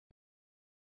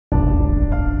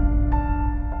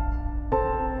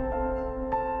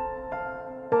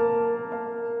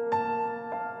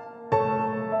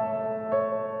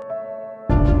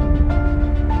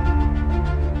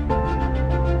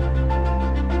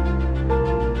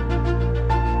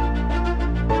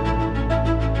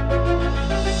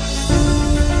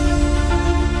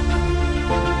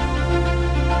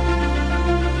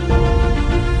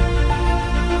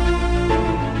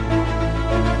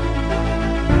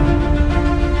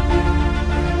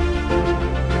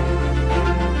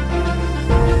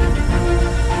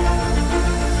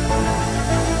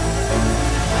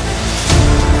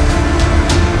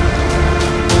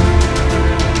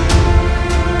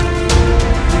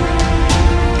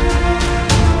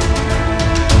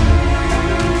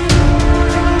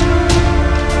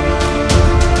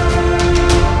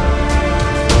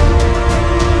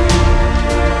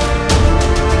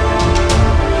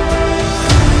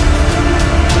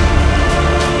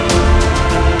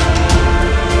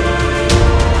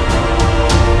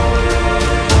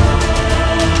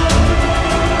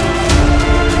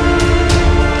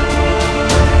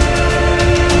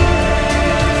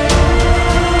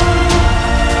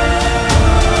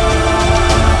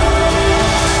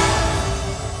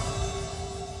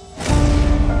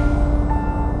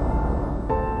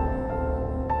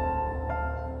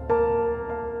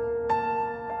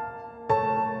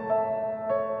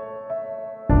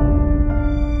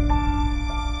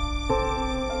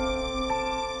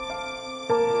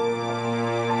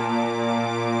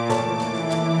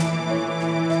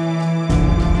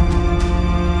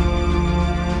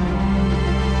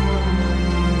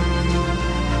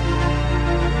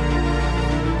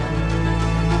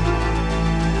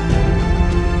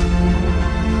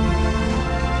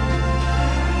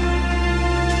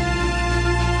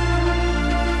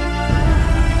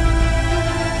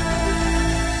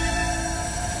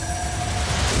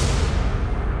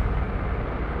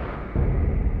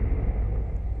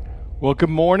Well,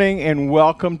 good morning and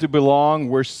welcome to Belong.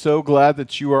 We're so glad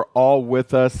that you are all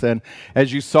with us. And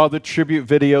as you saw the tribute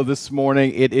video this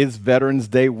morning, it is Veterans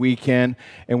Day weekend,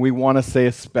 and we want to say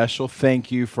a special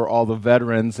thank you for all the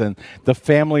veterans and the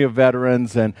family of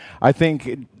veterans. And I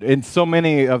think in so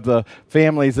many of the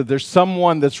families that there's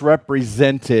someone that's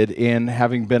represented in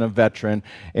having been a veteran.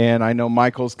 And I know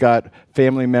Michael's got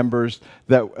family members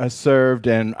that served,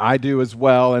 and I do as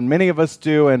well, and many of us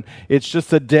do. And it's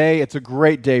just a day, it's a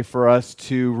great day for us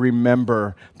to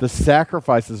remember the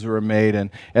sacrifices that were made. And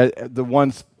the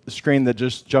one screen that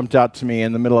just jumped out to me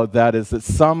in the middle of that is that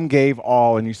some gave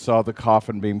all, and you saw the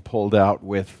coffin being pulled out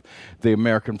with the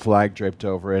American flag draped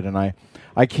over it. And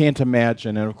I can't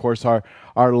imagine. And of course, our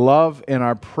love and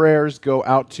our prayers go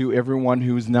out to everyone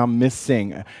who's now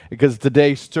missing, because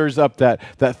today stirs up that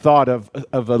thought of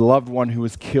a loved one who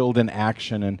was killed in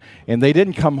action, and they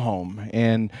didn't come home.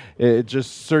 And it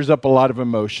just stirs up a lot of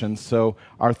emotions. So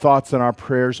our thoughts and our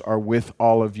prayers are with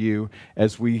all of you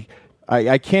as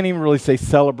I can't even really say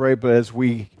celebrate, but as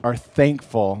we are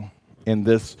thankful in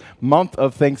this month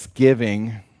of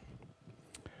Thanksgiving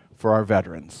for our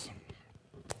veterans.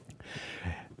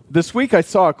 This week I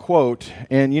saw a quote,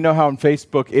 and you know how on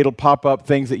Facebook it'll pop up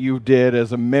things that you did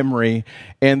as a memory,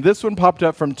 and this one popped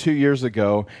up from 2 years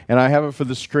ago, and I have it for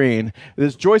the screen.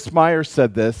 Joyce Meyer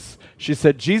said this. She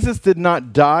said, "Jesus did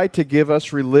not die to give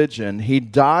us religion. He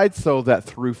died so that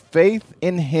through faith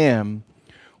in Him,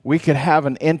 we could have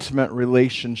an intimate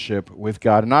relationship with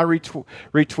God." And I retweeted,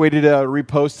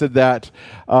 reposted that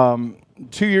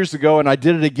 2 years ago, and I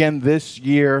did it again this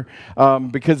year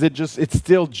because it's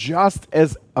still just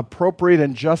as appropriate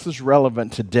and just as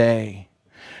relevant today.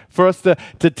 For us to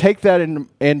take that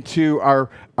into our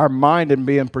mind and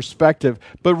be in perspective.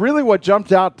 But really what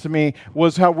jumped out to me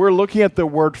was how we're looking at the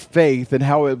word faith and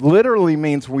how it literally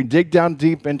means, when we dig down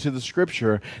deep into the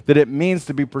scripture, that it means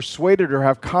to be persuaded or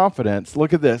have confidence.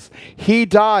 Look at this. He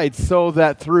died so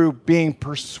that through being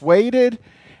persuaded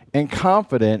and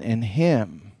confident in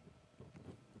Him,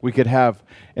 we could have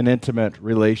an intimate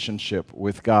relationship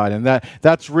with God. And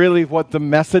that's really what the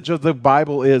message of the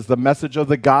Bible is. The message of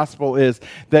the gospel is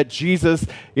that Jesus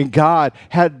and God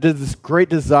had this great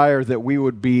desire that we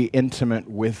would be intimate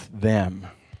with them.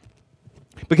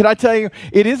 But can I tell you,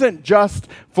 it isn't just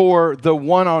for the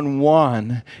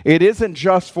one-on-one. It isn't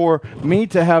just for me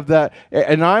to have that,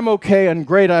 and I'm okay and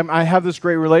great. I have this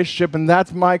great relationship, and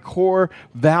that's my core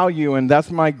value, and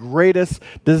that's my greatest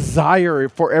desire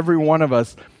for every one of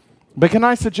us. But can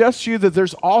I suggest to you that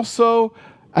there's also,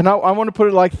 and I want to put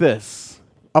it like this,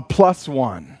 a plus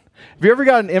one. Have you ever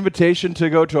got an invitation to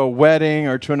go to a wedding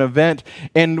or to an event,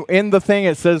 and in the thing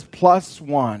it says plus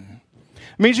one?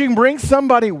 It means you can bring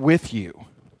somebody with you.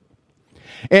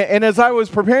 And as I was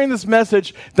preparing this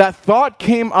message, that thought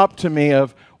came up to me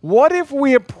of, what if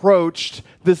we approached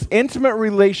this intimate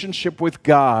relationship with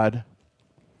God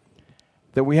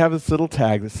that we have this little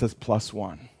tag that says plus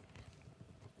one?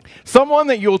 Someone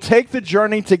that you'll take the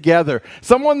journey together.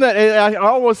 Someone that I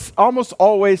almost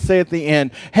always say at the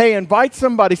end, hey, invite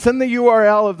somebody, send the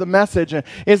URL of the message. And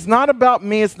it's not about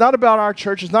me. It's not about our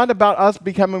church. It's not about us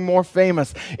becoming more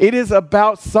famous. It is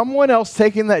about someone else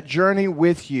taking that journey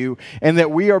with you, and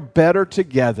that we are better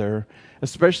together,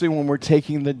 especially when we're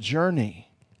taking the journey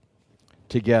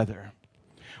together.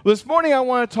 Well, this morning I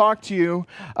want to talk to you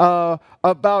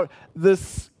about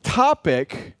this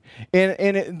topic.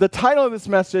 And the title of this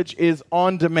message is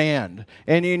On Demand.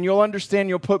 And you'll understand,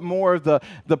 you'll put more of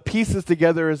the pieces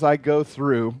together as I go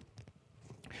through.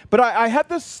 But I had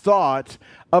this thought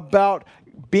about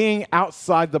being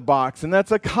outside the box. And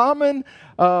that's a common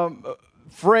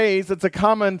phrase, it's a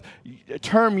common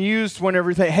term used whenever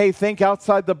you say, hey, think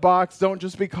outside the box, don't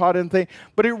just be caught in things.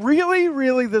 But it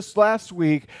really, this last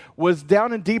week was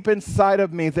down and deep inside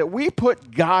of me that we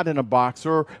put God in a box,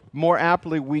 or more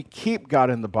aptly, we keep God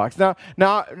in the box.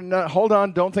 Now, hold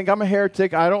on, don't think I'm a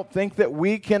heretic. I don't think that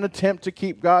we can attempt to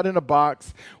keep God in a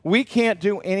box. We can't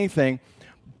do anything.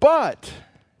 But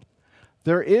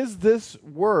there is this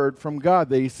word from God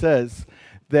that He says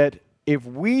that if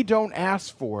we don't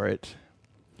ask for it,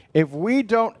 if we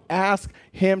don't ask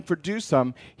Him to do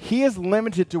something, He is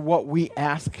limited to what we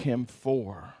ask Him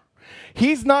for.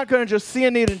 He's not going to just see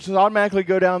a need and just automatically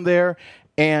go down there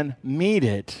and meet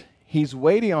it. He's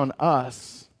waiting on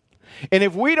us. And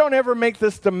if we don't ever make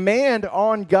this demand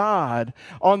on God,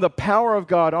 on the power of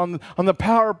God, on the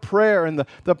power of prayer, and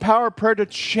the power of prayer to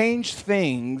change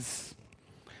things,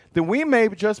 then we may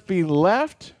just be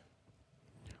left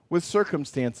with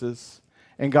circumstances.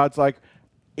 And God's like,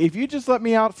 if you just let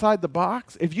me outside the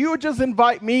box, if you would just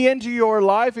invite me into your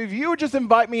life, if you would just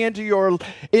invite me into your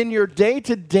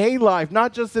day-to-day life,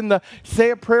 not just in the say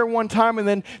a prayer one time and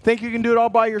then think you can do it all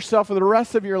by yourself for the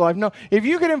rest of your life. No, if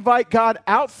you can invite God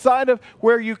outside of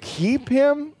where you keep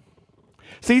him.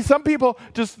 See, some people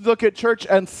just look at church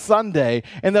on Sunday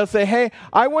and they'll say, hey,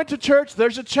 I went to church,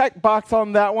 there's a check box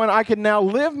on that one. I can now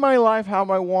live my life how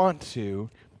I want to.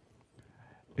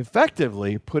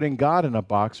 Effectively putting God in a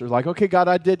box, or like, okay, God,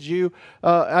 I did your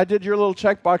little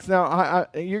checkbox. Now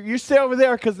you stay over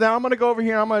there because now I'm going to go over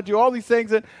here and I'm going to do all these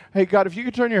things. And hey, God, if you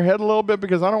could turn your head a little bit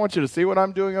because I don't want you to see what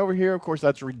I'm doing over here. Of course,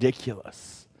 that's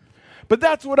ridiculous. But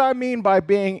that's what I mean by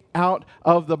being out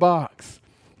of the box.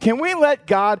 Can we let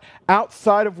God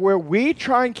outside of where we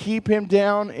try and keep him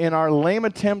down in our lame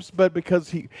attempts, but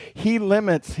because he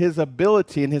limits his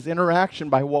ability and his interaction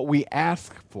by what we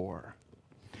ask for?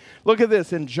 Look at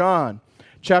this in John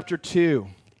chapter 2.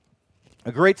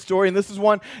 A great story, and this is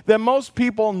one that most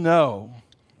people know.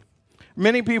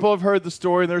 Many people have heard the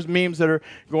story, and there's memes that are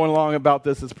going along about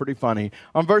this. It's pretty funny.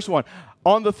 On verse 1,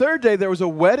 on the third day there was a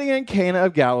wedding in Cana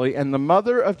of Galilee, and the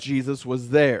mother of Jesus was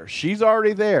there. She's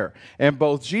already there. And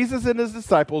both Jesus and his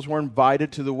disciples were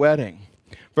invited to the wedding.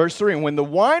 Verse 3, when the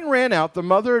wine ran out, the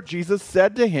mother of Jesus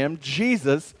said to him,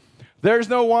 Jesus, there's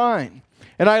no wine.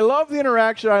 And I love the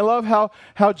interaction. I love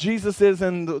how Jesus is,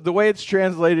 and the way it's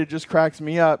translated just cracks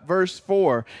me up. Verse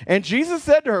 4, and Jesus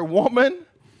said to her, woman,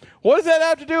 what does that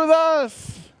have to do with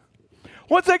us?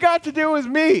 What's that got to do with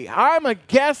me? I'm a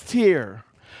guest here.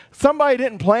 Somebody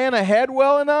didn't plan ahead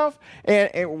well enough,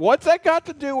 and what's that got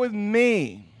to do with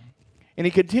me? And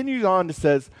he continues on to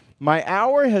says, my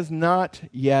hour has not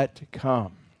yet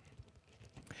come.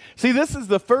 See, this is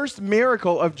the first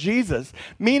miracle of Jesus,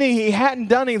 meaning he hadn't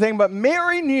done anything, but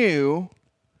Mary knew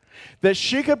that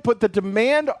she could put the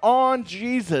demand on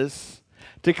Jesus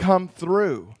to come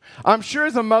through. I'm sure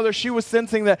as a mother, she was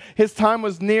sensing that his time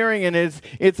was nearing and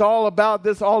it's all about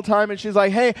this all time. And she's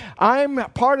like, hey, I'm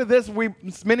part of this.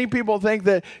 Many people think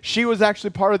that she was actually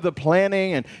part of the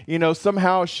planning and,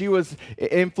 somehow she was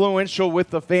influential with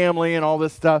the family and all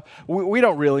this stuff. We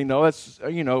don't really know. That's,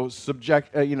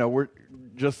 we're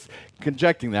just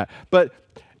conjecting that.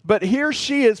 But here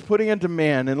she is putting a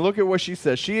demand, and look at what she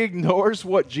says. She ignores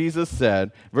what Jesus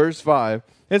said. Verse 5,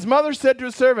 his mother said to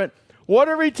his servant,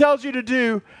 whatever he tells you to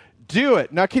do, do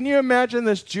it. Now, can you imagine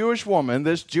this Jewish woman,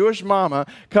 this Jewish mama,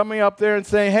 coming up there and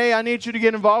saying, hey, I need you to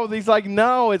get involved with these? Like,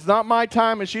 no, it's not my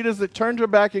time. And she just turns her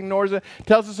back, ignores it,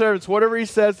 tells the servants whatever he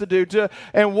says to do,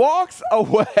 and walks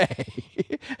away,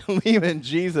 leaving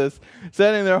Jesus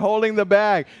sitting there holding the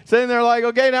bag, sitting there like,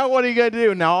 okay, now what are you going to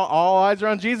do? Now all eyes are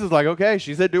on Jesus, like, okay,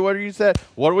 she said, do whatever you said.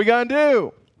 What are we going to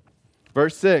do?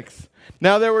 Verse 6.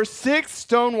 Now there were 6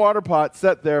 stone water pots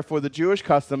set there for the Jewish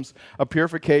customs of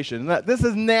purification. This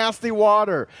is nasty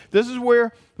water. This is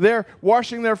where they're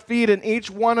washing their feet, and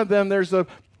each one of them there's a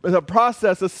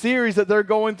process, a series that they're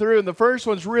going through. And the first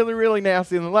one's really, really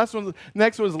nasty, and the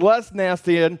next one's less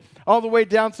nasty, and all the way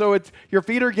down. So your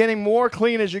feet are getting more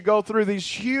clean as you go through these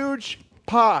huge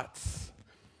pots.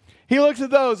 He looks at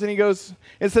those and he goes,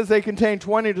 it says they contain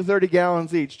 20 to 30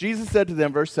 gallons each. Jesus said to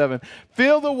them, verse 7,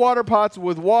 fill the water pots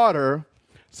with water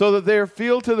so that they are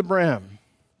filled to the brim.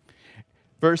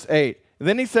 Verse 8,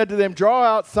 then he said to them, draw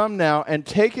out some now and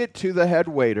take it to the head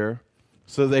waiter.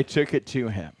 So they took it to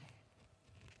him.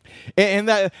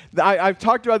 And I've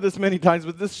talked about this many times,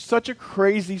 but this is such a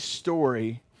crazy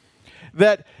story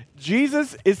that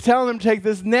Jesus is telling them to take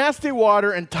this nasty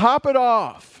water and top it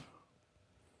off.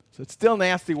 So it's still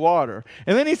nasty water.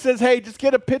 And then he says, hey, just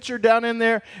get a pitcher down in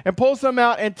there and pull some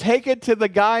out and take it to the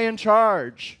guy in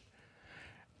charge.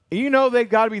 They've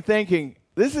got to be thinking,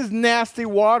 this is nasty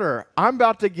water. I'm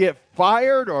about to get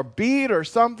fired or beat or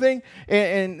something.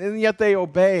 And yet they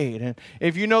obeyed. And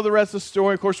if you know the rest of the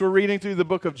story, of course, we're reading through the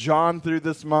book of John through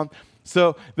this month.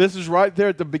 So this is right there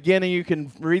at the beginning. You can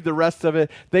read the rest of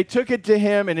it. They took it to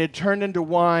him and it turned into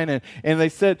wine. And they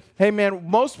said, hey, man,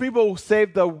 most people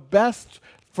save the best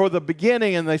for the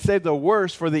beginning, and they save the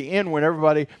worst for the end when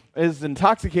everybody is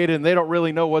intoxicated and they don't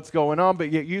really know what's going on, but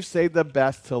yet you save the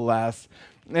best to last.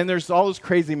 And there's all those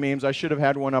crazy memes. I should have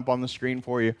had one up on the screen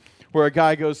for you, where a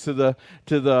guy goes to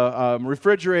the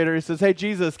refrigerator. He says, hey,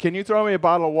 Jesus, can you throw me a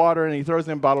bottle of water? And he throws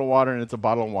him a bottle of water, and it's a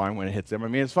bottle of wine when it hits him. I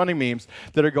mean, it's funny memes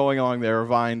that are going along there, or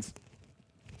vines.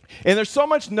 And there's so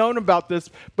much known about this,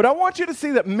 but I want you to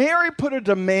see that Mary put a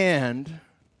demand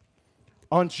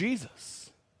on Jesus.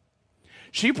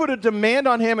 She put a demand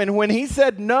on him, and when he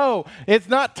said, no, it's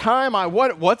not time,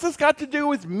 what's this got to do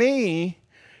with me?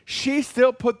 She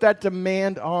still put that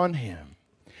demand on him.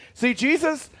 See,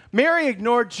 Mary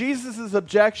ignored Jesus'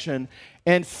 objection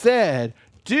and said,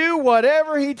 Do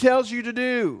whatever he tells you to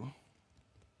do.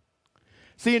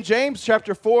 See, in James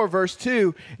chapter 4, verse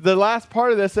 2, the last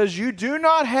part of this says, you do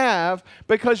not have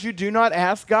because you do not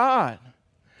ask God.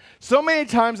 So many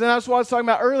times, and that's what I was talking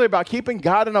about earlier, about keeping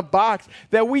God in a box,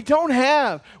 that we don't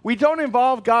have. We don't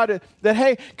involve God, that,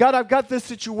 hey, God, I've got this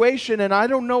situation, and I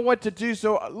don't know what to do.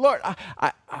 So, Lord,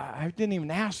 I didn't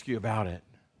even ask you about it.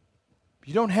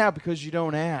 You don't have because you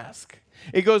don't ask.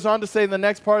 It goes on to say in the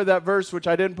next part of that verse, which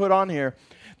I didn't put on here,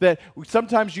 that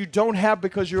sometimes you don't have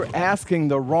because you're asking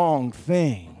the wrong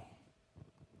thing.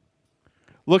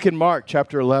 Look in Mark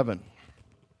chapter 11.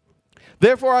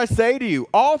 Therefore I say to you,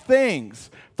 all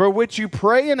things for which you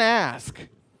pray and ask,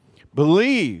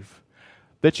 believe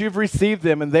that you've received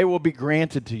them and they will be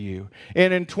granted to you.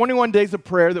 And in 21 days of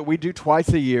prayer that we do twice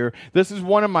a year, this is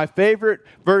one of my favorite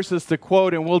verses to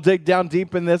quote, and we'll dig down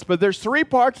deep in this, but there's 3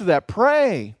 parts of that.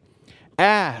 Pray,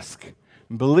 ask,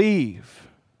 and believe.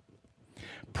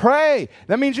 Pray.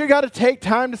 That means you got to take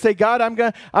time to say, God, I'm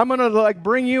gonna like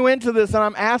bring you into this, and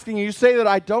I'm asking you. You say that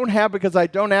I don't have because I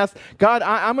don't ask. God,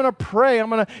 I'm going to pray. I'm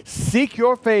going to seek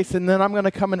your face, and then I'm going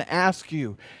to come and ask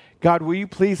you, God, will you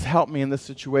please help me in this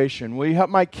situation? Will you help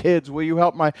my kids? Will you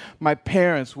help my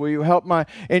parents? Will you help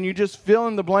and you just fill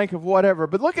in the blank of whatever.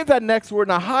 But look at that next word,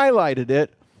 and I highlighted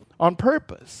it on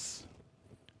purpose.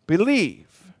 Believe.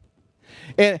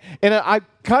 And I've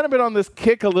kind of been on this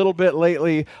kick a little bit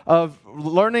lately of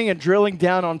learning and drilling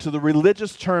down onto the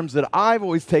religious terms that I've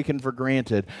always taken for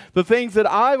granted. The things that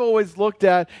I've always looked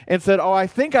at and said, oh, I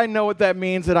think I know what that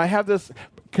means, and I have this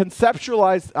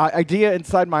conceptualized idea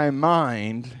inside my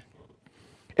mind.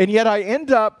 And yet I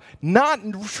end up not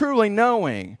truly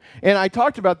knowing. And I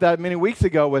talked about that many weeks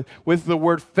ago with the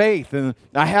word faith. And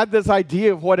I had this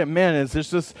idea of what it meant.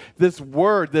 It's just this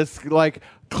word, this like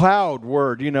cloud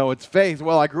word, it's faith.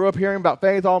 Well, I grew up hearing about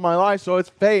faith all my life, so it's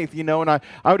faith, and I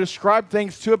would ascribe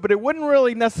things to it, but it wouldn't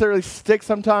really necessarily stick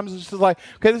sometimes. It's just like,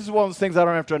 okay, this is one of those things I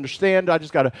don't have to understand. I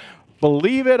just got to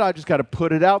believe it. I just got to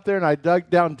put it out there, and I dug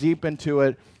down deep into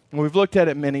it. And we've looked at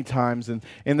it many times, and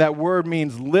that word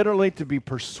means literally to be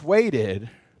persuaded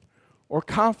or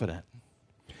confident.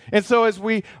 And so as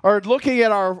we are looking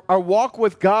at our walk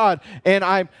with God, and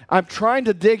I'm trying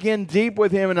to dig in deep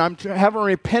with Him, and I'm having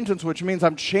repentance, which means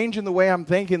I'm changing the way I'm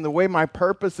thinking, the way my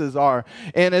purposes are.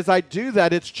 And as I do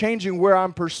that, it's changing where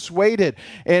I'm persuaded.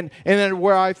 And then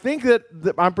where I think that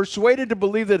I'm persuaded to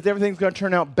believe that everything's going to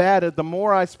turn out bad, the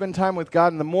more I spend time with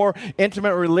God and the more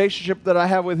intimate relationship that I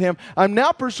have with Him, I'm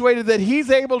now persuaded that He's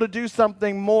able to do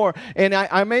something more. And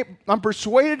I'm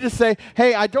persuaded to say,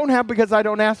 hey, I don't have because I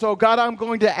don't ask, so God, I'm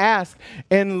going to ask.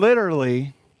 And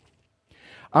literally,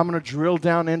 I'm going to drill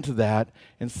down into that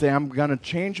and say, I'm going to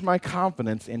change my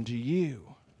confidence into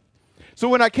you. So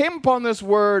when I came upon this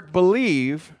word,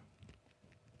 believe,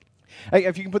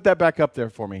 if you can put that back up there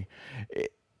for me.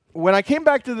 When I came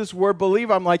back to this word,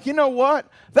 believe, I'm like, you know what?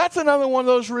 That's another one of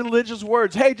those religious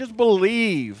words. Hey, just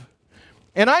believe.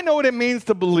 And I know what it means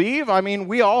to believe. I mean,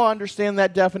 we all understand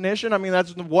that definition. I mean,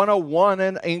 that's 101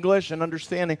 in English and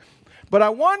understanding. But I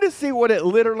wanted to see what it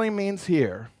literally means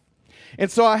here.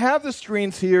 And so I have the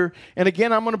screens here, and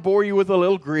again, I'm going to bore you with a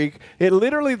little Greek. It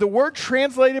literally, the word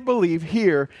translated believe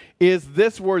here is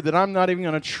this word that I'm not even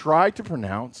going to try to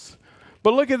pronounce.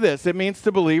 But look at this. It means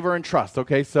to believe or entrust,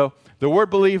 okay? So the word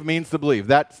believe means to believe.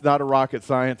 That's not a rocket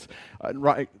science,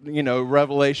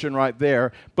 revelation right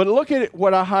there. But look at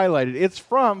what I highlighted. It's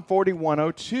from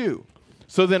 4102.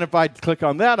 So then if I click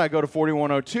on that, I go to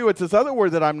 4102. It's this other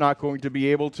word that I'm not going to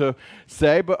be able to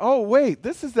say, but oh, wait,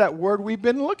 this is that word we've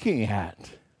been looking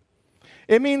at.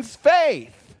 It means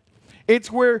faith. It's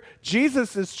where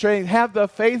Jesus is saying, have the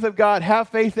faith of God, have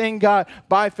faith in God.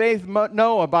 By faith,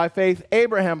 Noah, by faith,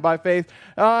 Abraham, by faith.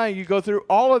 You go through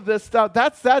all of this stuff.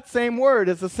 That's that same word.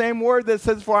 It's the same word that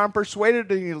says, for I'm persuaded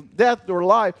to death or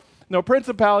life. No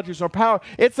principalities or power.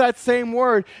 It's that same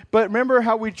word. But remember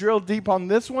how we drilled deep on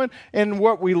this one? And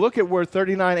what we look at word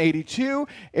 3982.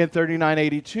 And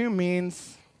 3982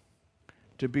 means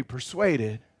to be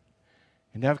persuaded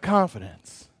and to have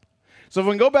confidence. So if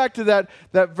we go back to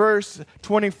that verse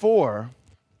 24,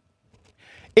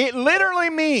 it literally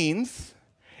means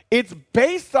it's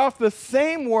based off the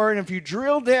same word. And if you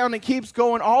drill down, it keeps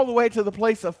going all the way to the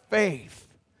place of faith.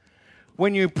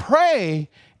 When you pray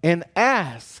and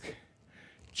ask,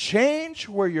 change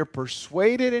where you're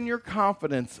persuaded and your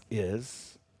confidence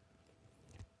is,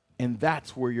 and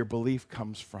that's where your belief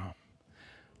comes from.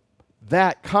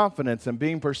 That confidence and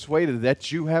being persuaded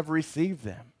that you have received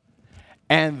them.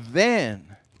 And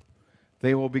then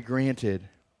they will be granted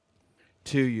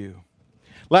to you.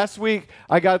 Last week,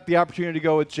 I got the opportunity to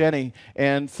go with Jenny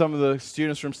and some of the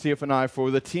students from CFNI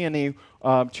for the T&E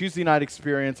Tuesday night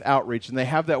experience outreach, and they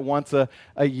have that once a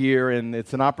year, and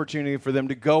it's an opportunity for them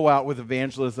to go out with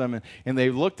evangelism, and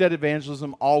they looked at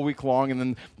evangelism all week long, and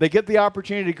then they get the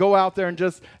opportunity to go out there and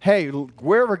just, hey,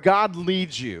 wherever God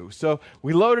leads you. So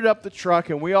we loaded up the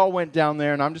truck, and we all went down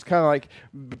there, and I'm just kind of like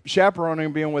chaperoning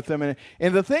and being with them,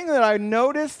 and the thing that I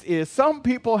noticed is some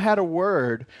people had a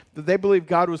word that they believed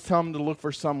God was telling them to look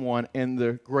for someone, and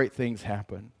the great things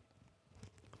happened.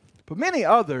 But many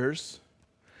others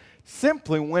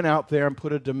simply went out there and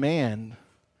put a demand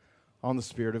on the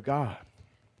Spirit of God.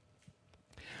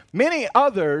 Many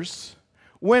others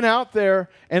went out there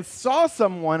and saw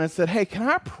someone and said, hey, can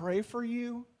I pray for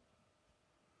you?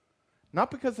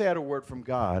 Not because they had a word from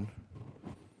God,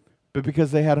 but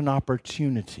because they had an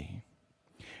opportunity.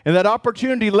 And that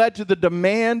opportunity led to the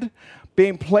demand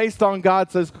being placed on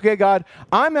God. Says, okay, God,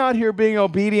 I'm out here being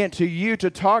obedient to you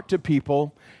to talk to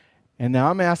people, and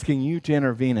now I'm asking you to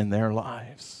intervene in their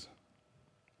lives.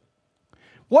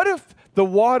 What if the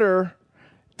water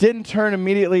didn't turn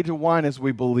immediately to wine as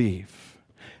we believe?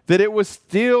 That it was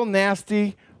still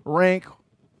nasty, rank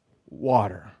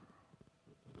water.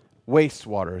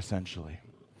 Wastewater, essentially.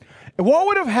 And what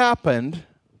would have happened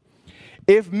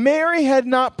if Mary had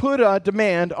not put a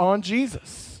demand on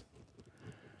Jesus?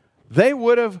 They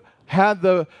would have had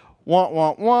the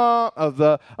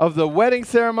of the wedding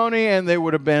ceremony, and they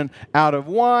would have been out of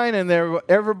wine, and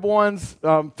everyone's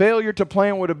failure to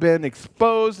plan would have been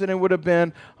exposed, and it would have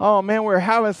been, oh man, we're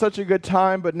having such a good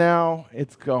time, but now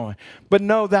it's going. But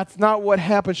no, that's not what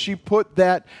happened. She put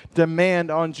that demand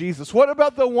on Jesus. What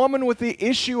about the woman with the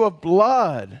issue of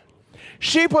blood?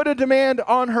 She put a demand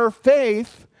on her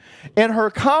faith and her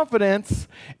confidence,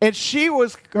 and she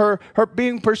was her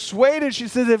being persuaded. She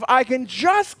says, if I can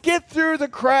just get through the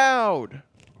crowd.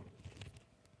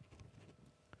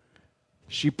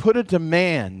 She put a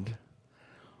demand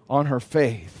on her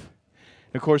faith.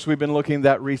 Of course, we've been looking at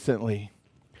that recently,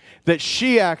 that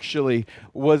she actually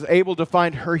was able to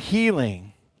find her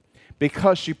healing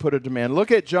because she put a demand. Look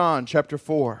at John chapter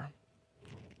 4.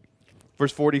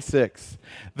 Verse 46,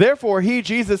 therefore he,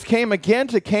 Jesus, came again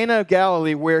to Cana of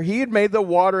Galilee where he had made the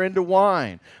water into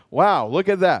wine. Wow, look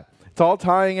at that. It's all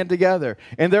tying in together.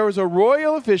 And there was a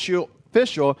royal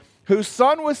official whose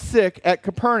son was sick at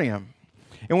Capernaum.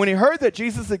 And when he heard that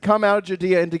Jesus had come out of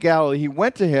Judea into Galilee, he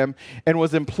went to him and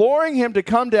was imploring him to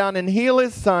come down and heal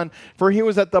his son, for he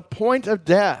was at the point of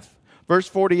death. Verse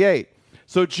 48,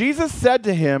 so Jesus said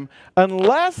to him,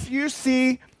 unless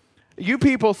you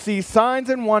people see signs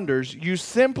and wonders, you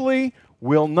simply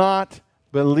will not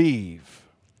believe.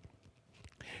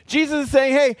 Jesus is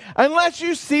saying, hey, unless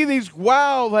you see these these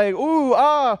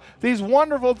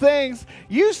wonderful things,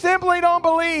 you simply don't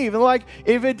believe. And like,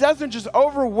 if it doesn't just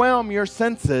overwhelm your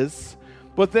senses,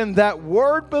 but then that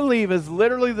word believe is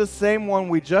literally the same one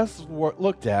we just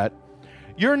looked at,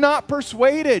 you're not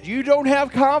persuaded. You don't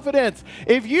have confidence.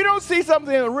 If you don't see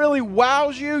something that really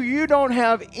wows you, you don't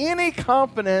have any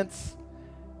confidence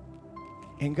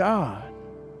in God.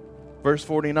 Verse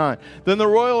 49. Then the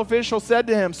royal official said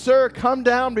to him, sir, come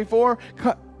down before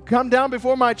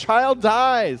my child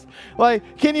dies.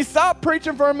 Like, can you stop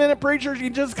preaching for a minute, preacher?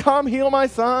 You just come heal my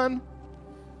son.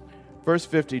 Verse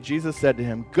 50, Jesus said to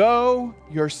him, go,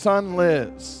 your son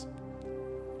lives.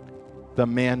 The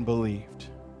man believed.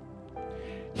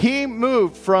 He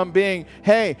moved from being,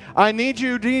 hey, I need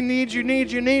you, need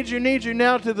you,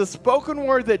 now to the spoken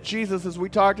word that Jesus, as we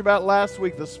talked about last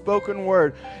week, the spoken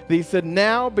word. That he said,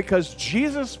 now, because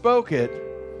Jesus spoke it,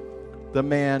 the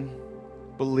man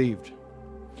believed.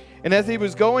 And as he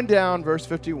was going down, verse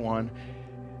 51,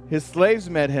 his slaves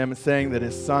met him, saying that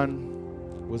his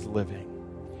son was living.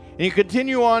 And you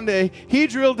continue on he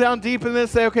drilled down deep in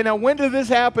this, say, okay, now when did this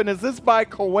happen? Is this by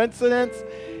coincidence?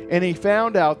 And he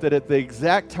found out that at the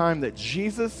exact time that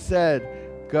Jesus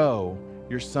said, go,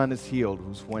 your son is healed,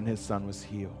 was when his son was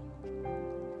healed.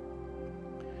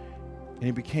 And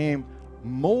he became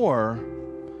more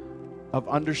of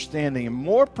understanding and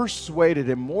more persuaded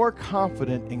and more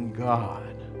confident in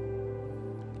God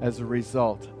as a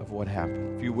result of what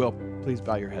happened. If you will, please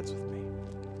bow your heads with me.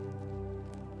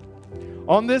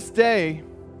 On this day,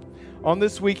 on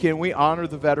this weekend, we honor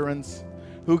the veterans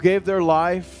who gave their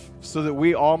life so that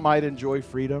we all might enjoy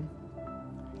freedom.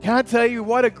 Can I tell you,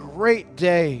 what a great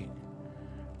day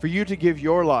for you to give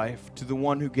your life to the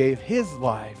one who gave his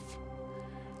life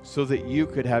so that you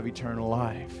could have eternal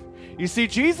life. You see,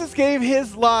 Jesus gave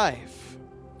his life.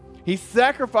 He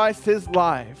sacrificed his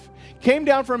life, came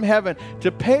down from heaven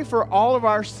to pay for all of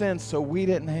our sins so we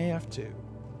didn't have to.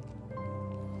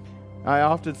 I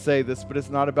often say this, but it's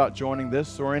not about joining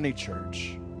this or any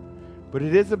church. But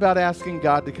it is about asking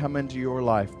God to come into your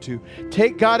life, to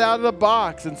take God out of the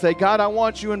box and say, God, I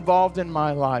want you involved in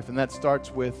my life. And that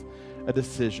starts with a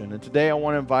decision. And today I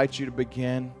want to invite you to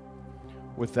begin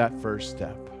with that first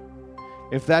step.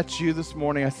 If that's you this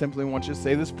morning, I simply want you to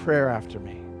say this prayer after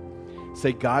me.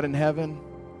 Say, God in heaven,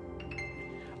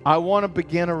 I want to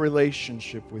begin a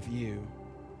relationship with you.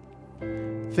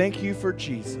 Thank you for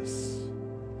Jesus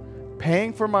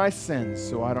paying for my sins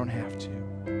so I don't have to.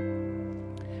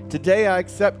 Today I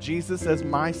accept Jesus as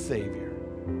my Savior.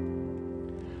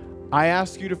 I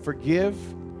ask you to forgive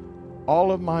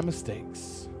all of my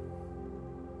mistakes.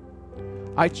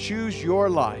 I choose your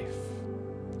life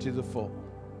to the full.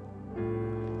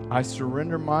 I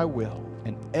surrender my will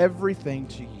and everything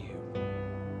to you,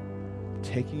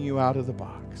 taking you out of the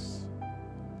box.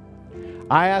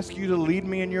 I ask you to lead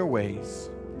me in your ways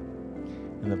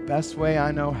in the best way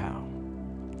I know how.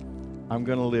 I'm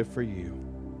going to live for you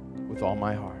with all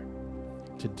my heart.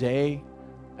 Today,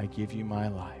 I give you my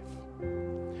life.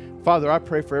 Father, I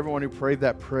pray for everyone who prayed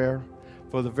that prayer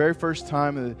for the very first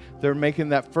time, they're making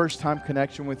that first time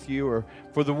connection with you, or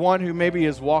for the one who maybe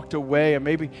has walked away, and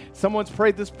maybe someone's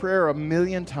prayed this prayer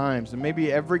 1,000,000 times, and maybe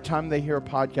every time they hear a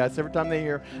podcast, every time they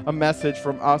hear a message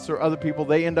from us or other people,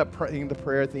 they end up praying the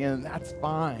prayer at the end, and that's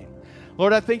fine.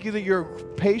 Lord, I thank you that your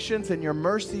patience and your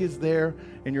mercy is there,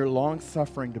 and your long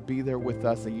suffering to be there with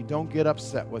us, and you don't get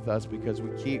upset with us because we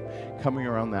keep coming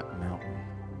around that mountain.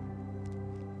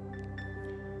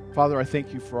 Father, I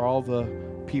thank you for all the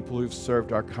people who've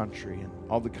served our country and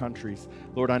all the countries.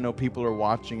 Lord, I know people are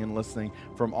watching and listening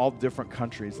from all different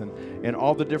countries, and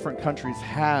all the different countries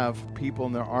have people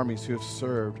in their armies who have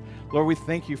served. Lord, we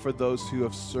thank you for those who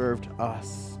have served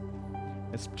us.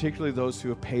 It's particularly those who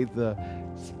have paid the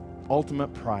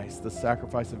ultimate price, the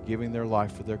sacrifice of giving their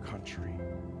life for their country.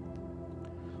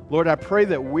 Lord, I pray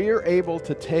that we're able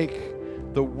to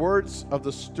take the words of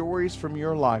the stories from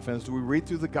your life, and as we read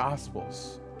through the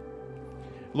Gospels,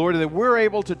 Lord, that we're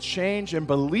able to change and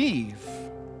believe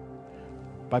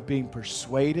by being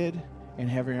persuaded and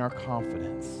having our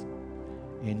confidence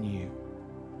in you.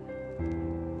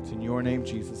 It's in your name,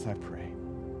 Jesus, I pray.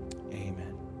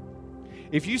 Amen.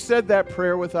 If you said that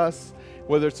prayer with us,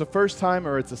 whether it's the first time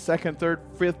or it's the second, third,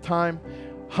 fifth time,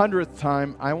 100th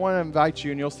time, I want to invite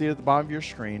you, and you'll see it at the bottom of your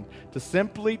screen, to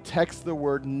simply text the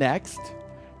word NEXT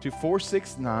to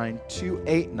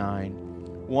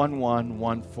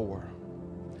 469-289-1114.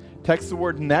 Text the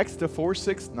word NEXT to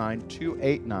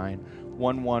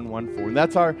 469-289-1114. And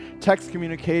that's our text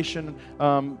communication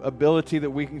ability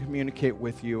that we can communicate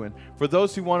with you. And for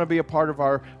those who want to be a part of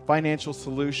our financial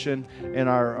solution and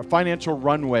our financial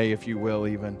runway, if you will,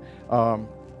 even,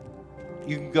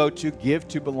 you can go to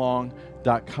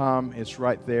givetobelong.com. It's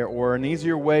right there. Or an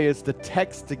easier way is to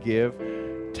text to give.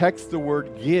 Text the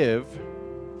word GIVE,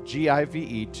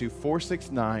 G-I-V-E, to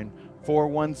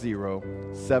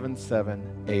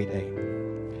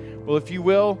 469-410-7788. Well, if you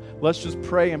will, let's just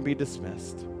pray and be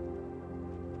dismissed.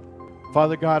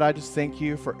 Father God, I just thank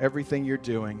you for everything you're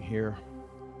doing here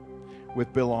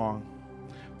with Belong.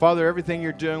 Father, everything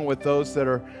you're doing with those that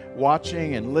are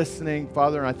watching and listening,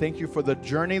 Father, and I thank you for the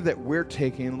journey that we're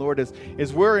taking, Lord, as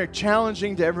we're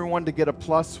challenging to everyone to get a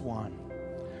 +1.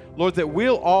 Lord, that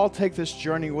we'll all take this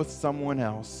journey with someone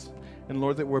else, and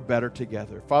Lord, that we're better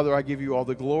together. Father, I give you all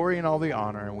the glory and all the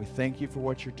honor, and we thank you for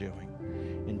what you're doing.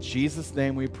 In Jesus'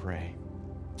 name we pray.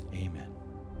 Amen.